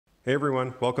Hey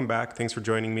everyone, welcome back. Thanks for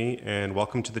joining me and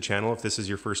welcome to the channel if this is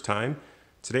your first time.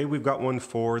 Today we've got one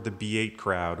for the B8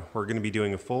 crowd. We're going to be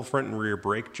doing a full front and rear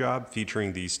brake job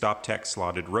featuring the StopTech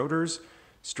slotted rotors,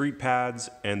 street pads,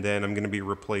 and then I'm going to be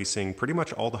replacing pretty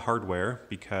much all the hardware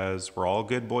because we're all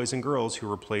good boys and girls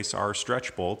who replace our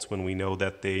stretch bolts when we know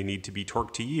that they need to be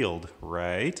torqued to yield,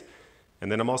 right?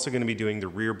 And then I'm also going to be doing the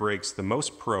rear brakes the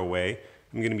most pro way.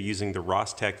 I'm going to be using the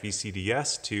Ross-Tech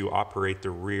VCDS to operate the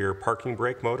rear parking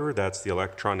brake motor, that's the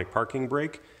electronic parking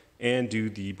brake, and do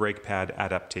the brake pad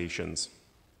adaptations.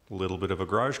 A little bit of a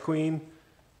garage queen,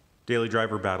 daily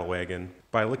driver battle wagon.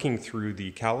 By looking through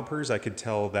the calipers, I could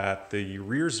tell that the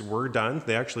rears were done.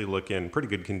 They actually look in pretty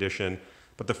good condition,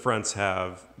 but the fronts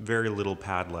have very little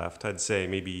pad left. I'd say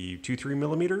maybe 2-3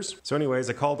 millimeters. So anyways,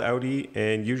 I called Audi,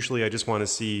 and usually I just want to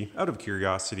see, out of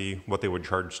curiosity, what they would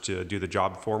charge to do the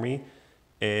job for me.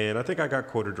 And I think I got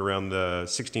quoted around the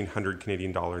 1,600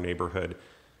 Canadian dollar neighborhood.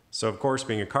 So of course,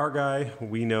 being a car guy,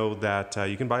 we know that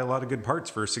you can buy a lot of good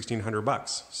parts for 1,600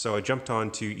 bucks. So I jumped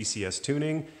on to ECS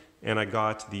Tuning and I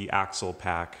got the axle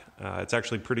pack. It's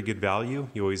actually pretty good value.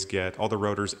 You always get all the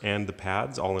rotors and the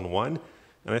pads all in one.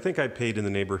 And I think I paid in the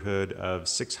neighborhood of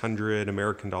 600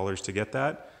 American dollars to get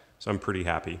that. So I'm pretty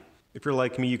happy. If you're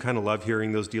like me, you kind of love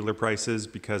hearing those dealer prices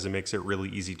because it makes it really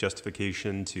easy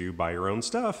justification to buy your own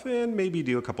stuff and maybe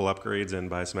do a couple upgrades and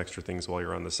buy some extra things while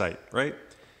you're on the site, right?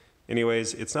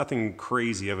 Anyways, it's nothing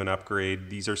crazy of an upgrade.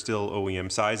 These are still OEM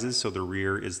sizes, so the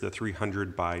rear is the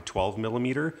 300 by 12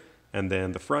 millimeter, and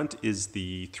then the front is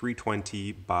the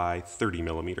 320 by 30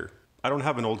 millimeter. I don't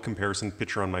have an old comparison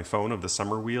picture on my phone of the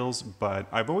summer wheels, but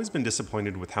I've always been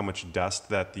disappointed with how much dust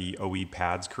that the OE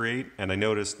pads create, and I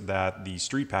noticed that the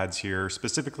street pads here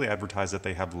specifically advertise that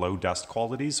they have low dust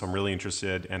quality, so I'm really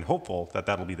interested and hopeful that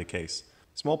that'll be the case.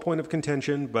 Small point of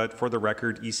contention, but for the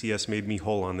record, ECS made me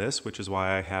whole on this, which is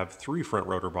why I have 3 front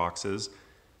rotor boxes.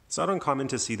 It's not uncommon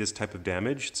to see this type of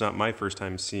damage. It's not my first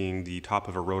time seeing the top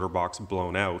of a rotor box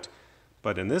blown out.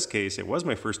 But in this case, it was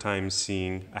my first time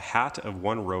seeing a hat of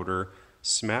one rotor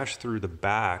smash through the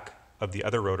back of the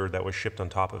other rotor that was shipped on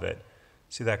top of it.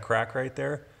 See that crack right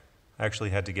there? I actually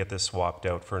had to get this swapped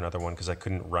out for another one because I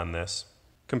couldn't run this.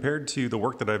 Compared to the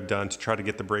work that I've done to try to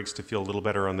get the brakes to feel a little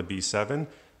better on the B7,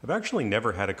 I've actually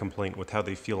never had a complaint with how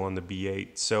they feel on the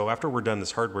B8. So after we're done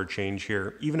this hardware change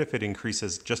here, even if it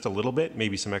increases just a little bit,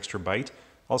 maybe some extra bite,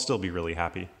 I'll still be really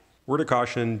happy. Word of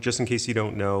caution, just in case you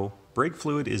don't know, brake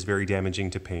fluid is very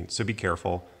damaging to paint, so be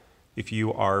careful. If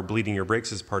you are bleeding your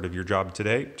brakes as part of your job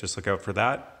today, just look out for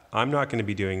that. I'm not going to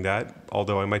be doing that,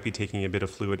 although I might be taking a bit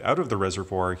of fluid out of the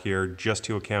reservoir here just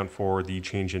to account for the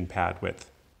change in pad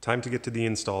width. Time to get to the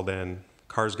install then.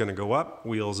 Car's going to go up,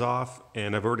 wheels off,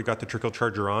 and I've already got the trickle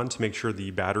charger on to make sure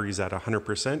the battery's at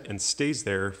 100% and stays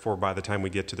there for by the time we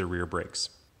get to the rear brakes.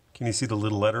 Can you see the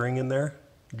little lettering in there?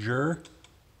 Jur,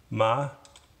 Ma,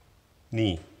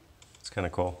 Ni. It's kind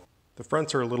of cool. The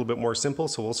fronts are a little bit more simple,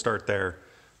 so we'll start there.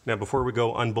 Now before we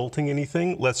go unbolting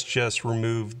anything, let's just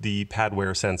remove the pad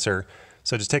wear sensor.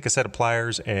 So just take a set of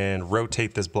pliers and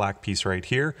rotate this black piece right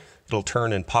here. It'll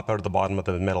turn and pop out of the bottom of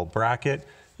the metal bracket,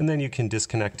 and then you can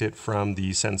disconnect it from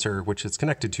the sensor, which it's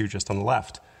connected to just on the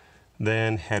left.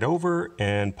 Then head over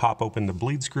and pop open the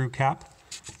bleed screw cap,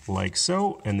 like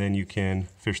so, and then you can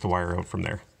fish the wire out from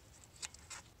there.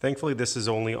 Thankfully, this is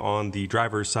only on the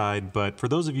driver's side, but for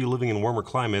those of you living in warmer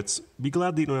climates, be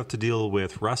glad that you don't have to deal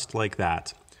with rust like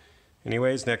that.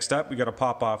 Anyways, next up, we got to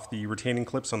pop off the retaining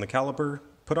clips on the caliper,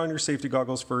 put on your safety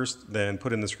goggles first, then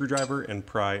put in the screwdriver and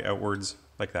pry outwards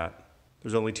like that.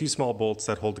 There's only 2 small bolts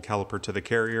that hold the caliper to the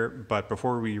carrier, but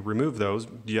before we remove those,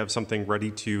 do you have something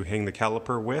ready to hang the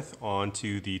caliper with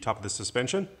onto the top of the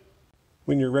suspension?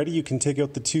 When you're ready, you can take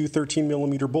out the 2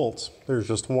 13mm bolts. There's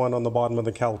just one on the bottom of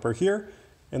the caliper here,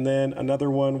 and then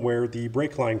another one where the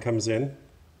brake line comes in,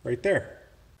 right there.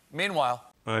 Meanwhile,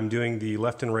 I'm doing the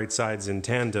left and right sides in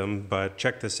tandem, but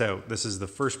check this out. This is the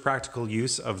first practical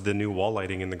use of the new wall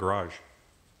lighting in the garage.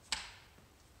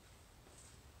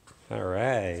 All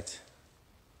right.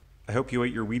 I hope you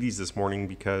ate your Wheaties this morning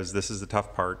because this is the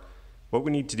tough part. What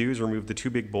we need to do is remove the 2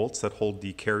 big bolts that hold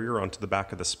the carrier onto the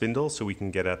back of the spindle so we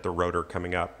can get at the rotor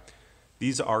coming up.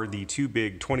 These are the 2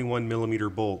 big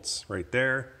 21mm bolts right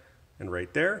there and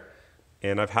right there.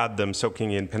 And I've had them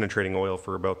soaking in penetrating oil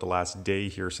for about the last day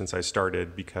here since I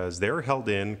started because they're held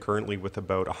in currently with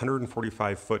about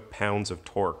 145 foot-pounds of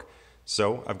torque.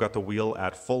 So I've got the wheel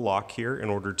at full lock here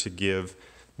in order to give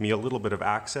me a little bit of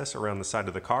access around the side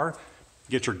of the car.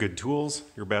 Get your good tools,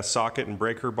 your best socket and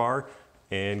breaker bar,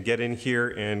 and get in here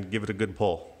and give it a good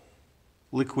pull.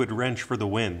 Liquid wrench for the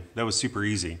win. That was super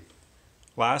easy.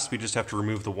 Last, we just have to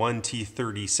remove the 1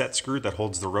 T30 set screw that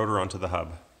holds the rotor onto the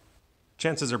hub.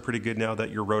 Chances are pretty good now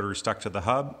that your rotor is stuck to the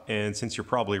hub, and since you're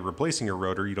probably replacing your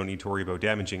rotor, you don't need to worry about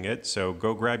damaging it, so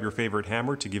go grab your favorite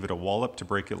hammer to give it a wallop to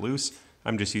break it loose.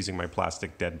 I'm just using my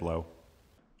plastic dead blow.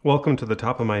 Welcome to the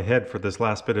top of my head for this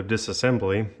last bit of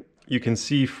disassembly. You can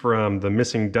see from the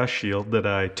missing dust shield that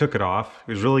I took it off.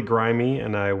 It was really grimy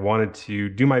and I wanted to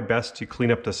do my best to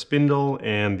clean up the spindle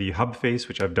and the hub face,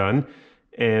 which I've done,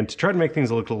 and to try to make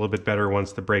things look a little bit better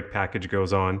once the brake package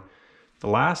goes on. The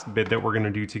last bit that we're going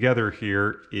to do together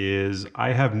here is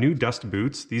I have new dust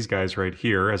boots, these guys right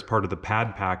here, as part of the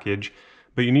pad package,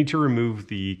 but you need to remove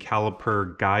the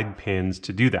caliper guide pins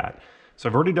to do that. So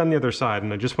I've already done the other side,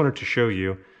 and I just wanted to show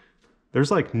you, there's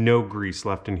like no grease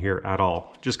left in here at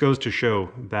all. Just goes to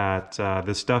show that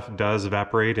this stuff does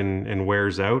evaporate and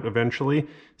wears out eventually,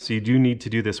 so you do need to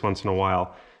do this once in a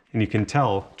while. And you can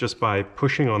tell just by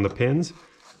pushing on the pins,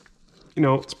 you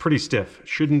know, it's pretty stiff. It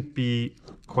shouldn't be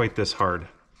quite this hard.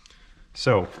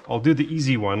 So I'll do the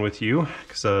easy one with you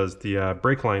because the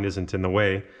brake line isn't in the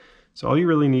way. So all you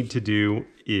really need to do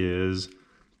is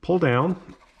pull down,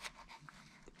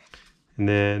 and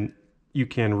then you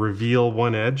can reveal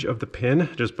one edge of the pin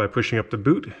just by pushing up the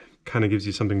boot. Kind of gives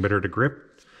you something better to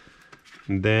grip.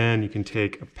 And then you can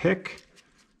take a pick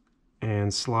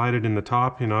and slide it in the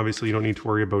top, and obviously you don't need to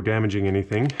worry about damaging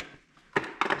anything.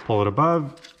 Pull it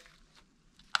above,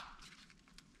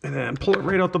 and then pull it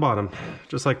right out the bottom,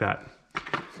 just like that.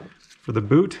 For the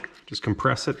boot, just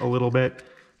compress it a little bit,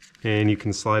 and you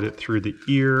can slide it through the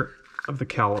ear of the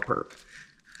caliper.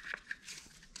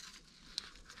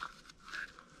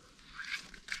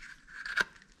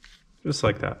 Just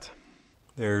like that.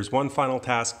 There's one final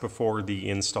task before the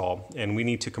install, and we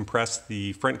need to compress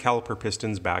the front caliper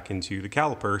pistons back into the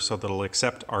caliper so that it'll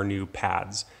accept our new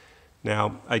pads.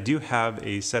 Now, I do have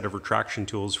a set of retraction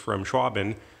tools from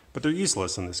Schwabin, but they're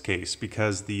useless in this case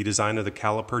because the design of the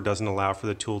caliper doesn't allow for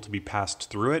the tool to be passed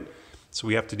through it. So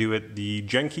we have to do it the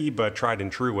janky but tried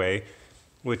and true way,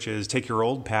 which is take your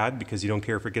old pad, because you don't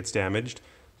care if it gets damaged,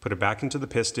 put it back into the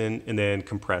piston, and then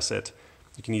compress it.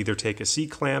 You can either take a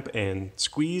C-clamp and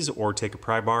squeeze, or take a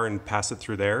pry bar and pass it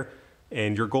through there.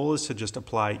 And your goal is to just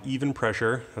apply even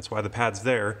pressure, that's why the pad's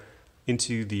there,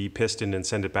 into the piston and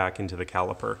send it back into the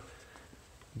caliper.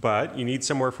 But you need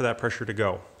somewhere for that pressure to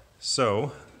go.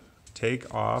 So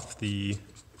take off the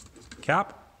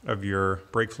cap of your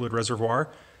brake fluid reservoir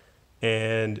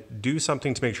and do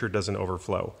something to make sure it doesn't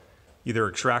overflow. Either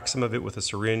extract some of it with a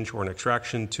syringe or an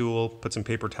extraction tool, put some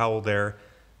paper towel there.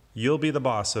 You'll be the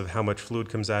boss of how much fluid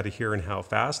comes out of here and how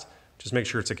fast. Just make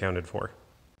sure it's accounted for.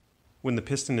 When the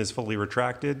piston is fully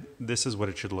retracted, this is what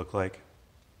it should look like.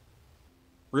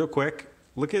 Real quick,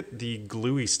 look at the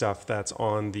gluey stuff that's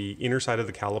on the inner side of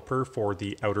the caliper for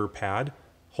the outer pad.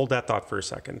 Hold that thought for a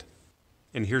second.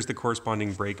 And here's the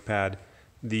corresponding brake pad.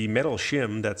 The metal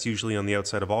shim that's usually on the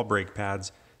outside of all brake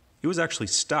pads, it was actually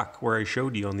stuck where I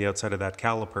showed you on the outside of that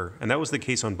caliper, and that was the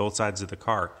case on both sides of the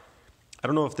car. I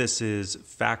don't know if this is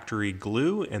factory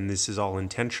glue and this is all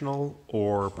intentional,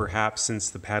 or perhaps since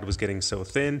the pad was getting so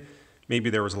thin, maybe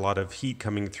there was a lot of heat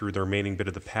coming through the remaining bit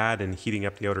of the pad and heating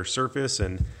up the outer surface,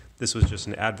 and this was just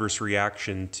an adverse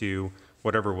reaction to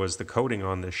whatever was the coating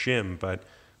on the shim, but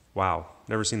wow,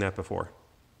 never seen that before.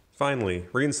 Finally,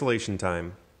 reinstallation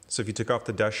time. So if you took off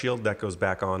the dust shield, that goes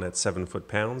back on at 7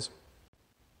 foot-pounds.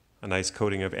 A nice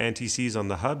coating of anti-seize on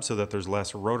the hub so that there's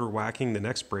less rotor whacking the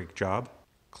next brake job.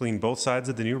 Clean both sides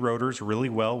of the new rotors really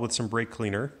well with some brake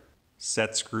cleaner.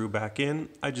 Set screw back in.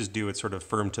 I just do it sort of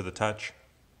firm to the touch.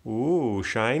 Ooh,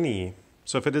 shiny.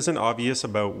 So if it isn't obvious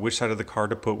about which side of the car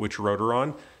to put which rotor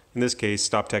on, in this case,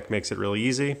 StopTech makes it really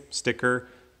easy. Sticker,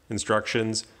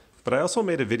 instructions. But I also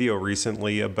made a video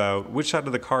recently about which side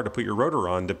of the car to put your rotor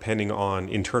on depending on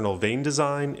internal vane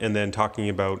design, and then talking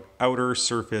about outer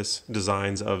surface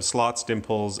designs of slots,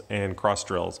 dimples, and cross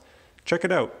drills. Check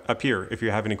it out up here if you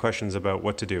have any questions about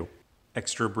what to do.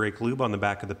 Extra brake lube on the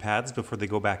back of the pads before they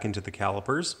go back into the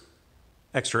calipers.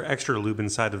 Extra lube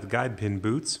inside of the guide pin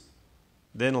boots.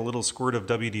 Then a little squirt of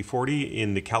WD-40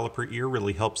 in the caliper ear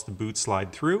really helps the boot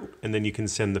slide through, and then you can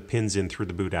send the pins in through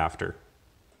the boot after.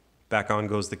 Back on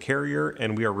goes the carrier,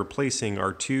 and we are replacing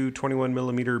our two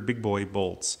 21mm big boy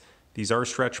bolts. These are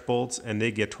stretch bolts, and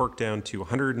they get torqued down to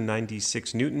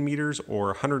 196 Newton meters or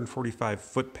 145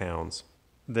 foot-pounds.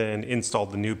 Then install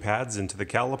the new pads into the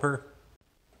caliper,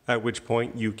 at which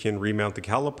point you can remount the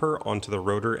caliper onto the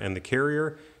rotor and the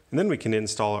carrier, and then we can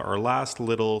install our last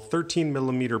little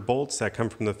 13mm bolts that come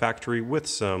from the factory with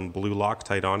some blue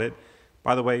Loctite on it.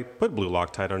 By the way, put blue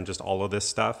Loctite on just all of this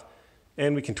stuff.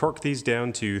 And we can torque these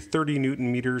down to 30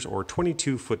 Newton meters or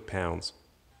 22 foot-pounds.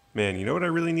 Man, you know what I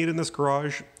really need in this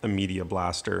garage? A media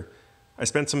blaster. I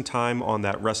spent some time on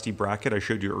that rusty bracket I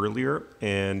showed you earlier,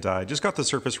 and I just got the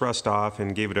surface rust off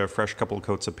and gave it a fresh couple of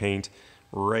coats of paint.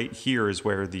 Right here is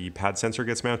where the pad sensor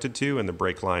gets mounted to, and the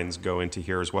brake lines go into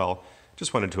here as well.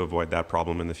 Just wanted to avoid that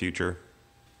problem in the future.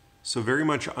 So very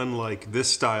much unlike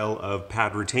this style of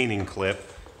pad retaining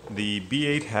clip, the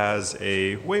B8 has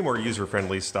a way more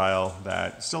user-friendly style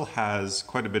that still has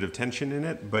quite a bit of tension in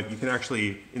it, but you can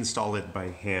actually install it by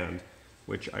hand,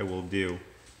 which I will do.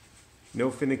 No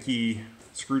finicky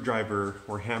screwdriver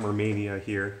or hammer mania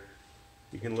here.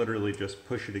 You can literally just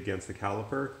push it against the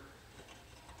caliper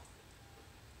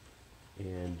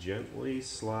and gently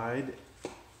slide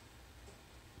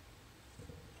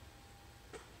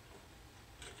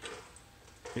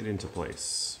it into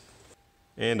place.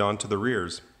 And onto the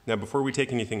rears. Now before we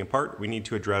take anything apart, we need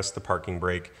to address the parking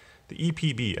brake. The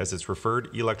EPB, as it's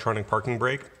referred, electronic parking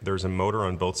brake, there's a motor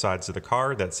on both sides of the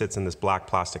car that sits in this black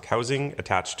plastic housing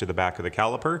attached to the back of the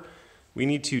caliper. We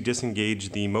need to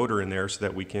disengage the motor in there so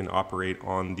that we can operate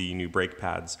on the new brake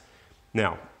pads.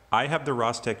 Now, I have the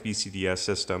Ross-Tech VCDS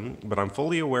system, but I'm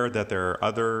fully aware that there are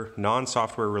other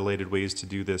non-software related ways to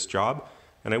do this job,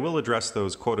 and I will address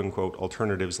those quote-unquote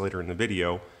alternatives later in the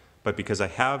video. But because I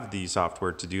have the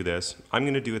software to do this, I'm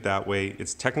going to do it that way.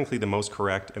 It's technically the most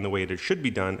correct and the way it should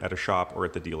be done at a shop or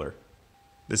at the dealer.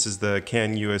 This is the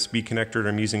CAN USB connector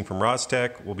I'm using from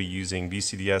Ross-Tech. We'll be using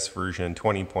VCDS version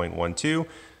 20.12.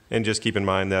 And just keep in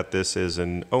mind that this is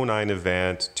an 09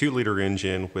 Avant 2-liter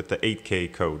engine with the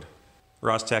 8K code.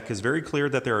 Ross-Tech is very clear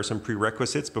that there are some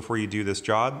prerequisites before you do this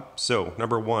job. So,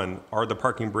 number one, are the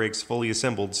parking brakes fully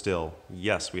assembled still?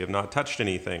 Yes, we have not touched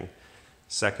anything.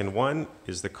 Second one,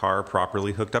 is the car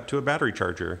properly hooked up to a battery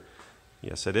charger?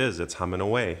 Yes, it is. It's humming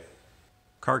away.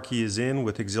 Car key is in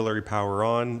with auxiliary power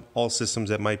on. All systems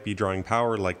that might be drawing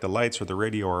power, like the lights or the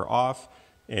radio, are off.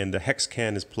 And the hex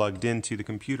can is plugged into the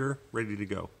computer, ready to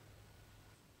go.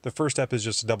 The first step is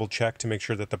just to double check to make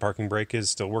sure that the parking brake is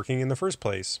still working in the first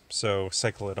place. So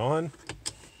cycle it on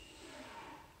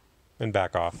and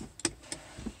back off.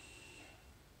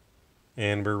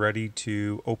 And we're ready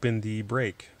to open the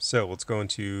brake. So let's go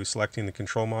into selecting the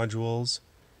control modules,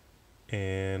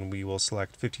 and we will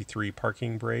select 53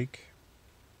 parking brake.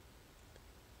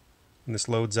 When this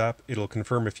loads up, it'll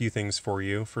confirm a few things for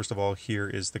you. First of all, here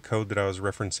is the code that I was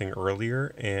referencing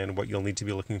earlier and what you'll need to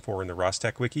be looking for in the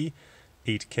Ross-Tech wiki.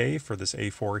 8K for this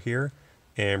A4 here,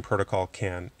 and protocol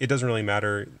CAN. It doesn't really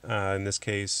matter in this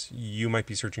case. You might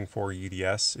be searching for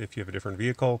UDS if you have a different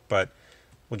vehicle, but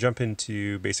we'll jump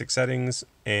into basic settings,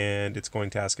 and it's going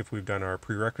to ask if we've done our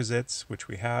prerequisites, which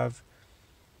we have.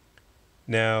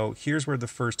 Now, here's where the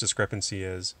first discrepancy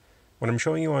is. What I'm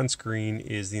showing you on screen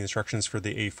is the instructions for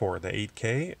the A4, the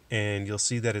 8K, and you'll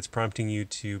see that it's prompting you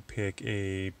to pick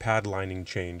a pad lining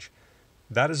change.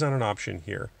 That is not an option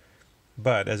here.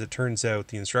 But as it turns out,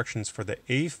 the instructions for the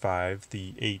A5,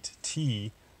 the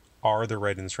 8T, are the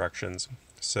right instructions.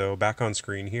 So back on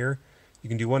screen here, you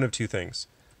can do one of two things.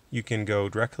 You can go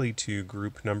directly to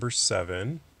group number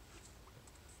 7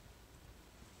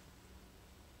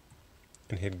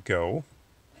 and hit go.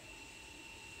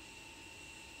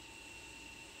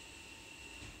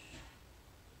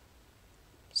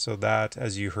 So that,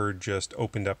 as you heard, just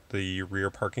opened up the rear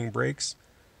parking brakes.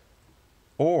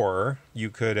 Or you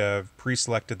could have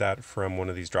pre-selected that from one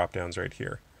of these drop-downs right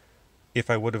here. If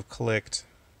I would have clicked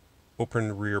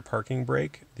open rear parking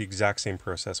brake, the exact same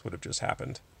process would have just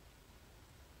happened.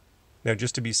 Now,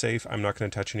 just to be safe, I'm not going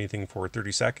to touch anything for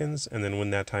 30 seconds, and then when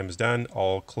that time is done,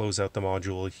 I'll close out the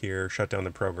module here, shut down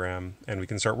the program, and we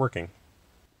can start working.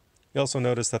 You also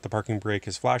notice that the parking brake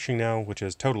is flashing now, which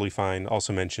is totally fine,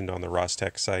 also mentioned on the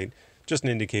Ross-Tech site, just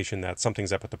an indication that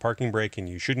something's up with the parking brake and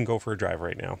you shouldn't go for a drive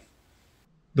right now.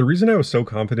 The reason I was so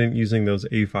confident using those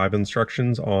A5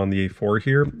 instructions on the A4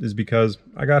 here is because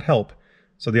I got help.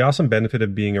 So the awesome benefit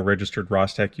of being a registered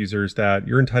Ross-Tech user is that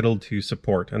you're entitled to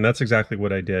support, and that's exactly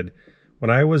what I did. When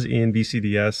I was in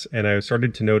VCDS and I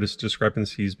started to notice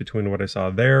discrepancies between what I saw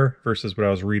there versus what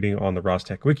I was reading on the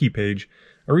Ross-Tech wiki page,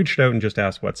 I reached out and just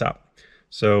asked what's up.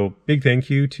 So big thank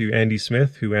you to Andy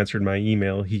Smith, who answered my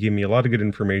email. He gave me a lot of good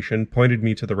information, pointed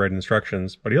me to the right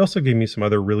instructions, but he also gave me some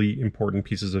other really important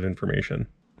pieces of information.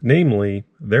 Namely,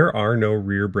 there are no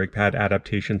rear brake pad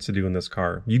adaptations to do in this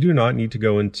car. You do not need to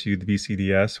go into the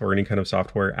VCDS or any kind of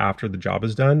software after the job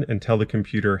is done and tell the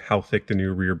computer how thick the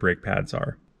new rear brake pads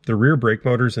are. The rear brake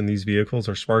motors in these vehicles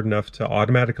are smart enough to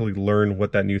automatically learn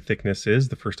what that new thickness is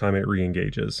the first time it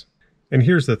re-engages. And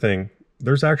here's the thing.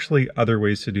 There's actually other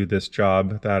ways to do this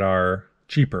job that are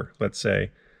cheaper, let's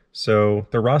say. So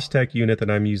the Ross-Tech unit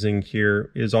that I'm using here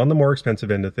is on the more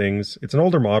expensive end of things. It's an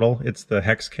older model. It's the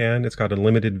hex can. It's got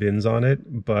unlimited VINs on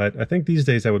it, but I think these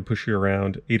days I would push you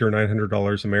around $800 or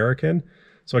 $900 American.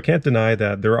 So I can't deny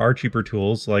that there are cheaper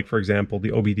tools, like for example the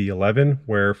OBD11,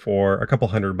 where for a couple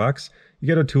 $100 you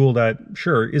get a tool that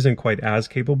sure isn't quite as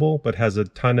capable, but has a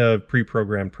ton of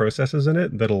pre-programmed processes in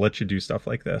it that'll let you do stuff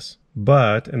like this.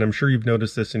 But, and I'm sure you've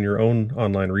noticed this in your own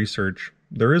online research,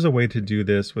 there is a way to do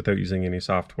this without using any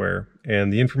software.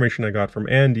 And the information I got from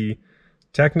Andy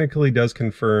technically does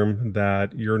confirm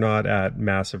that you're not at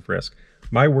massive risk.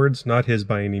 My words, not his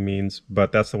by any means,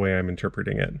 but that's the way I'm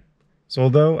interpreting it. So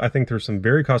although I think there's some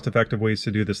very cost-effective ways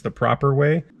to do this the proper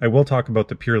way, I will talk about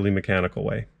the purely mechanical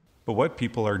way. But what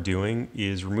people are doing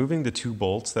is removing the 2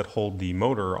 bolts that hold the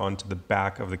motor onto the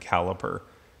back of the caliper.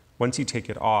 Once you take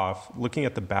it off, looking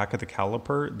at the back of the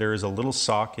caliper, there is a little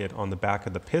socket on the back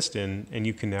of the piston, and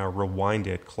you can now rewind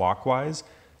it clockwise,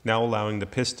 now allowing the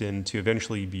piston to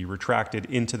eventually be retracted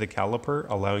into the caliper,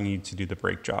 allowing you to do the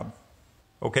brake job.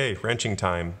 Okay, wrenching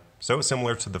time. So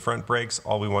similar to the front brakes,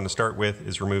 all we want to start with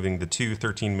is removing the 2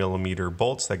 13mm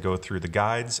bolts that go through the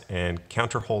guides and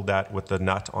counterhold that with the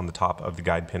nut on the top of the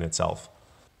guide pin itself.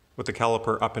 With the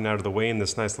caliper up and out of the way in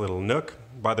this nice little nook,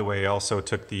 by the way, I also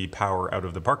took the power out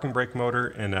of the parking brake motor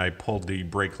and I pulled the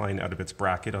brake line out of its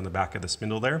bracket on the back of the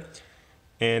spindle there.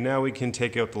 And now we can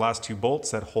take out the last 2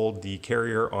 bolts that hold the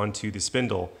carrier onto the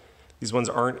spindle. These ones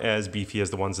aren't as beefy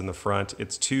as the ones in the front.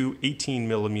 It's 2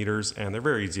 18mm and they're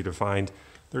very easy to find.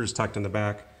 They're just tucked in the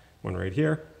back, one right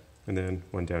here, and then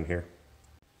one down here.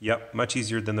 Yep, much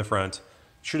easier than the front.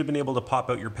 Should have been able to pop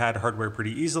out your pad hardware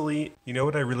pretty easily. You know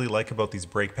what I really like about these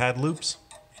brake pad loops?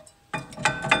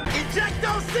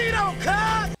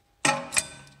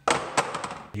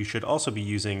 You should also be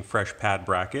using fresh pad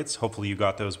brackets. Hopefully you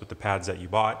got those with the pads that you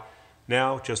bought.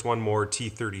 Now, just one more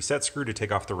T30 set screw to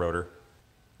take off the rotor.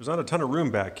 There's not a ton of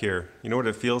room back here. You know what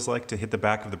it feels like to hit the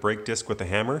back of the brake disc with a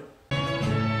hammer?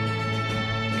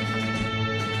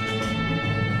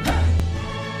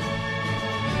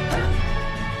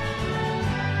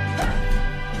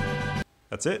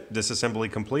 That's it, disassembly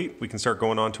complete. We can start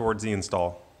going on towards the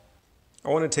install. I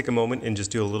want to take a moment and just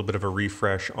do a little bit of a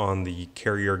refresh on the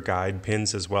carrier guide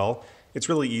pins as well. It's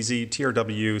really easy.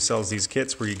 TRW sells these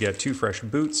kits where you get 2 fresh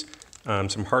boots,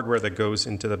 some hardware that goes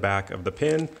into the back of the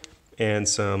pin, and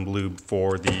some lube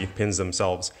for the pins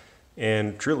themselves.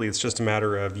 And truly, it's just a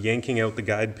matter of yanking out the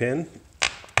guide pin,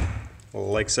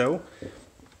 like so.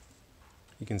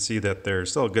 You can see that there's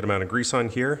still a good amount of grease on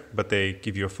here, but they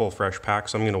give you a full fresh pack.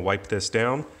 So I'm going to wipe this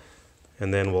down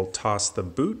and then we'll toss the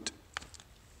boot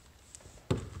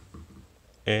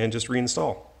and just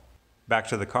reinstall. Back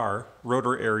to the car,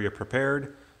 rotor area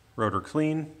prepared, rotor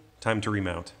clean, time to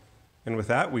remount. And with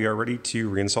that, we are ready to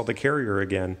reinstall the carrier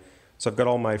again. So I've got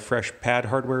all my fresh pad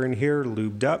hardware in here,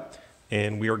 lubed up,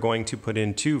 and we are going to put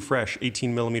in 2 fresh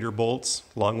 18mm bolts.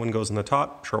 Long one goes in the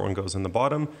top, short one goes in the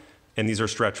bottom. And these are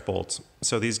stretch bolts.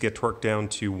 So these get torqued down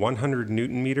to 100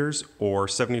 Newton meters or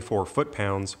 74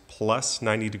 foot-pounds plus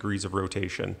 90 degrees of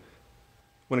rotation.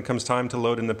 When it comes time to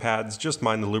load in the pads, just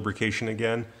mind the lubrication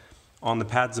again. On the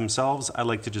pads themselves, I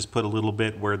like to just put a little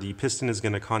bit where the piston is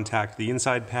going to contact the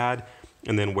inside pad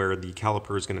and then where the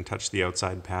caliper is going to touch the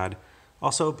outside pad.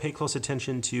 Also pay close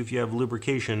attention to if you have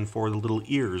lubrication for the little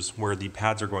ears where the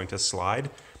pads are going to slide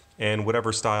and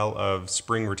whatever style of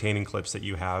spring retaining clips that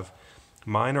you have.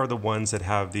 Mine are the ones that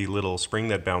have the little spring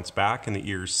that bounce back and the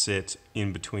ears sit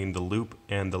in between the loop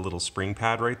and the little spring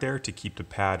pad right there to keep the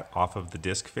pad off of the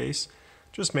disc face.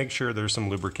 Just make sure there's some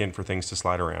lubricant for things to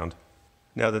slide around.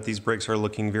 Now that these brakes are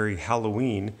looking very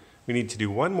Halloween, we need to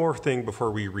do one more thing before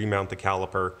we remount the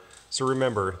caliper. So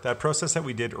remember, that process that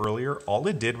we did earlier, all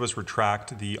it did was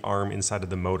retract the arm inside of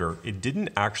the motor. It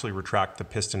didn't actually retract the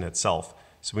piston itself,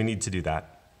 so we need to do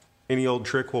that. Any old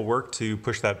trick will work to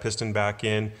push that piston back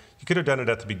in. You could have done it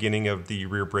at the beginning of the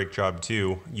rear brake job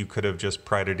too. You could have just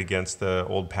pried it against the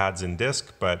old pads and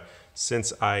disc, but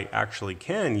since I actually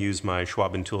can use my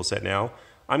Schwab tool set now,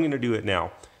 I'm going to do it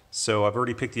now. So I've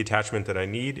already picked the attachment that I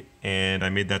need, and I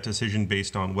made that decision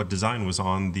based on what design was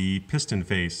on the piston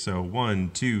face. So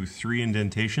 1, 2, 3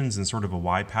 indentations in sort of a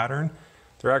Y pattern.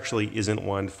 There actually isn't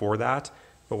one for that,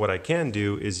 but what I can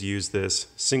do is use this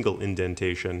single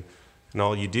indentation. And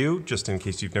all you do, just in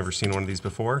case you've never seen one of these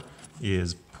before,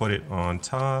 is put it on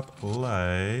top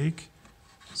like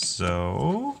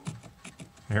so.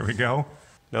 There we go.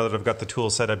 Now that I've got the tool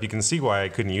set up, you can see why I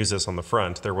couldn't use this on the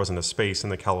front. There wasn't a space in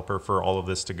the caliper for all of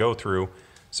this to go through.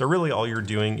 So really all you're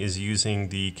doing is using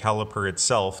the caliper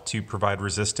itself to provide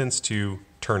resistance to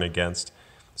turn against.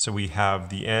 So we have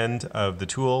the end of the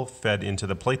tool fed into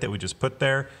the plate that we just put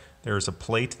there. there's a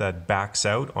plate that backs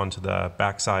out onto the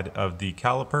backside of the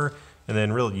caliper, and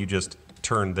then really you just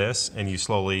turn this and you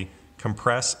slowly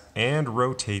compress and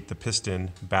rotate the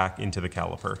piston back into the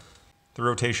caliper. The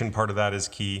rotation part of that is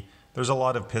key. There's a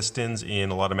lot of pistons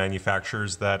in a lot of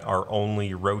manufacturers that are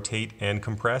only rotate and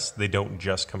compress. They don't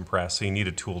just compress, so you need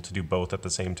a tool to do both at the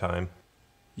same time.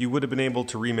 You would have been able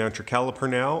to remount your caliper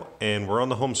now, and we're on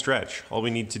the home stretch. All we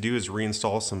need to do is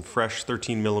reinstall some fresh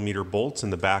 13mm bolts in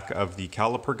the back of the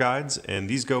caliper guides, and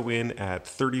these go in at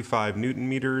 35 Newton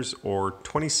meters or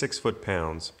 26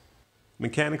 foot-pounds.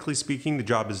 Mechanically speaking, the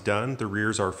job is done. The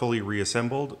rears are fully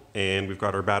reassembled, and we've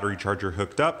got our battery charger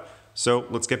hooked up. So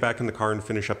let's get back in the car and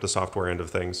finish up the software end of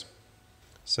things.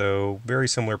 So very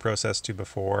similar process to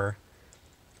before.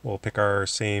 We'll pick our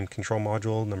same control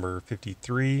module, number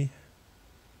 53.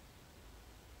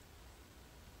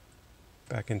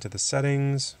 Back into the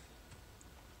settings.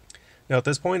 Now at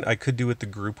this point I could do it the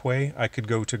group way. I could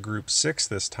go to group 6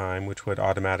 this time, which would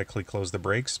automatically close the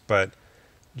brakes, but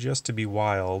just to be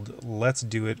wild, let's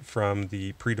do it from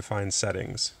the predefined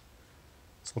settings.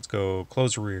 So let's go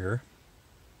close rear.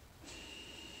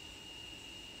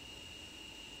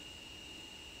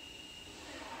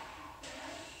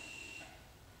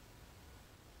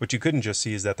 What you couldn't just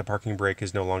see is that the parking brake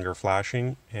is no longer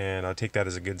flashing, and I'll take that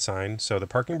as a good sign. So the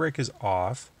parking brake is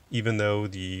off, even though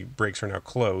the brakes are now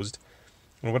closed.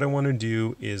 And what I want to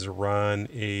do is run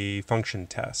a function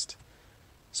test.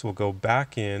 So we'll go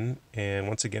back in, and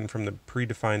once again from the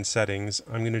predefined settings,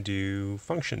 I'm going to do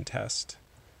function test.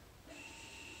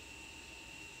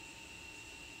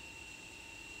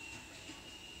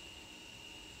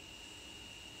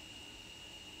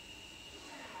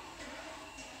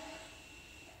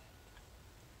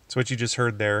 So what you just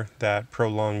heard there, that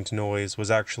prolonged noise, was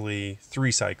actually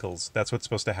 3 cycles. That's what's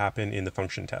supposed to happen in the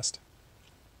function test.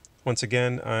 Once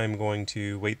again, I'm going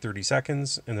to wait 30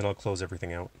 seconds and then I'll close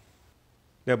everything out.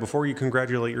 Now before you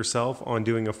congratulate yourself on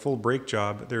doing a full brake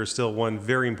job, there is still one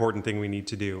very important thing we need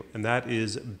to do, and that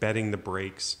is bedding the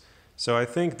brakes. So I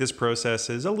think this process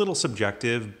is a little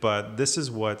subjective, but this is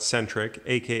what Centric,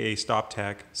 aka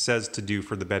StopTech, says to do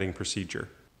for the bedding procedure.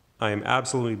 I am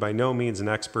absolutely by no means an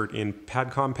expert in pad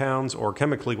compounds or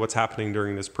chemically what's happening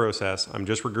during this process. I'm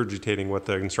just regurgitating what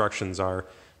the instructions are.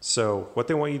 So what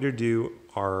they want you to do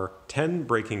are 10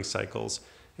 braking cycles.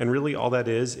 And really all that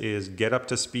is get up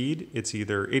to speed. It's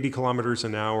either 80 kilometers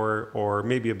an hour or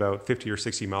maybe about 50 or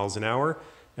 60 miles an hour.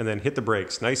 And then hit the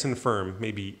brakes nice and firm,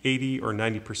 maybe 80 or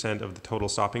 90% of the total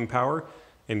stopping power.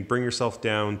 And bring yourself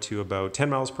down to about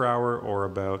 10 miles per hour or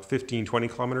about 15, 20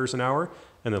 kilometers an hour.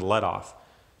 And then let off.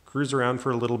 Cruise around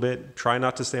for a little bit, try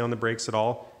not to stay on the brakes at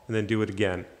all, and then do it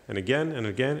again, and again, and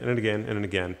again, and again, and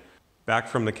again. Back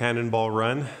from the cannonball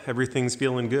run, everything's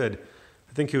feeling good.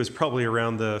 I think it was probably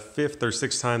around the 5th or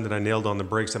 6th time that I nailed on the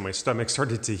brakes that my stomach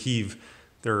started to heave.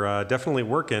 They're definitely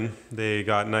working. They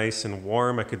got nice and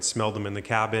warm. I could smell them in the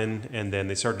cabin, and then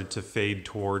they started to fade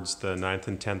towards the 9th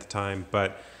and 10th time.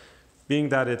 But being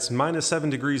that it's minus 7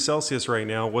 degrees Celsius right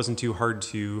now, it wasn't too hard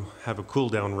to have a cool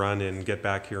down run and get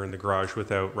back here in the garage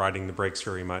without riding the brakes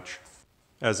very much.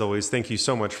 As always, thank you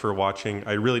so much for watching.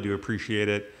 I really do appreciate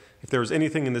it. If there was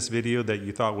anything in this video that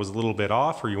you thought was a little bit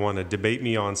off or you want to debate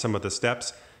me on some of the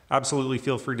steps, absolutely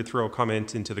feel free to throw a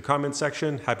comment into the comment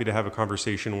section. Happy to have a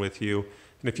conversation with you.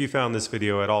 And if you found this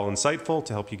video at all insightful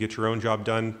to help you get your own job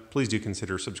done, please do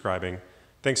consider subscribing.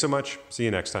 Thanks so much. See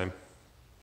you next time.